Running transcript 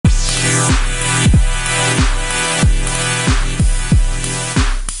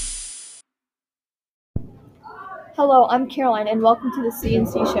Hello, I'm Caroline, and welcome to the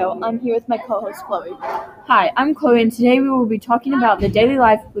C&C Show. I'm here with my co-host, Chloe. Hi, I'm Chloe, and today we will be talking about the daily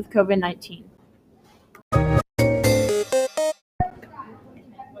life with COVID-19.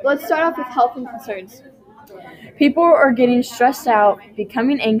 Let's start off with health and concerns. People are getting stressed out,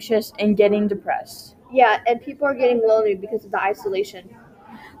 becoming anxious, and getting depressed. Yeah, and people are getting lonely because of the isolation.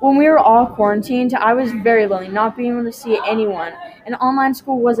 When we were all quarantined, I was very lonely, not being able to see anyone, and online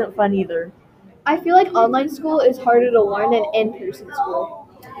school wasn't fun either. I feel like online school is harder to learn than in-person school.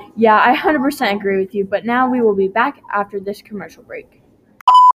 Yeah, I 100% agree with you, but now we will be back after this commercial break.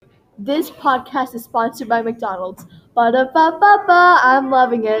 This podcast is sponsored by McDonald's. Ba-da-ba-ba-ba, I'm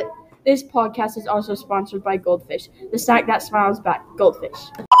loving it. This podcast is also sponsored by Goldfish, the snack that smiles back, Goldfish.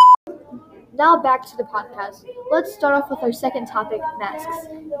 Now back to the podcast. Let's start off with our second topic, masks.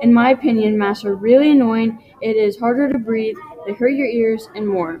 In my opinion, masks are really annoying. It is harder to breathe, they hurt your ears, and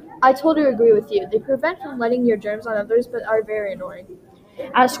more. I totally agree with you. They prevent from letting your germs on others, but are very annoying.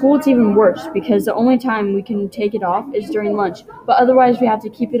 At school, it's even worse because the only time we can take it off is during lunch, but otherwise we have to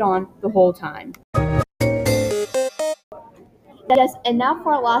keep it on the whole time. Yes, and now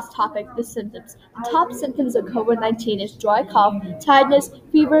for our last topic, the symptoms. The top symptoms of COVID-19 is dry cough, tiredness,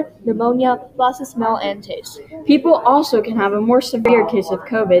 fever, pneumonia, loss of smell, and taste. People also can have a more severe case of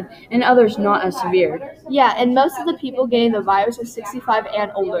COVID and others not as severe. Yeah, and most of the people getting the virus are 65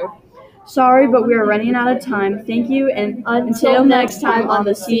 and older. Sorry, but we are running out of time. Thank you, and until next time on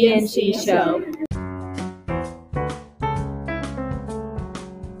the C&C Show.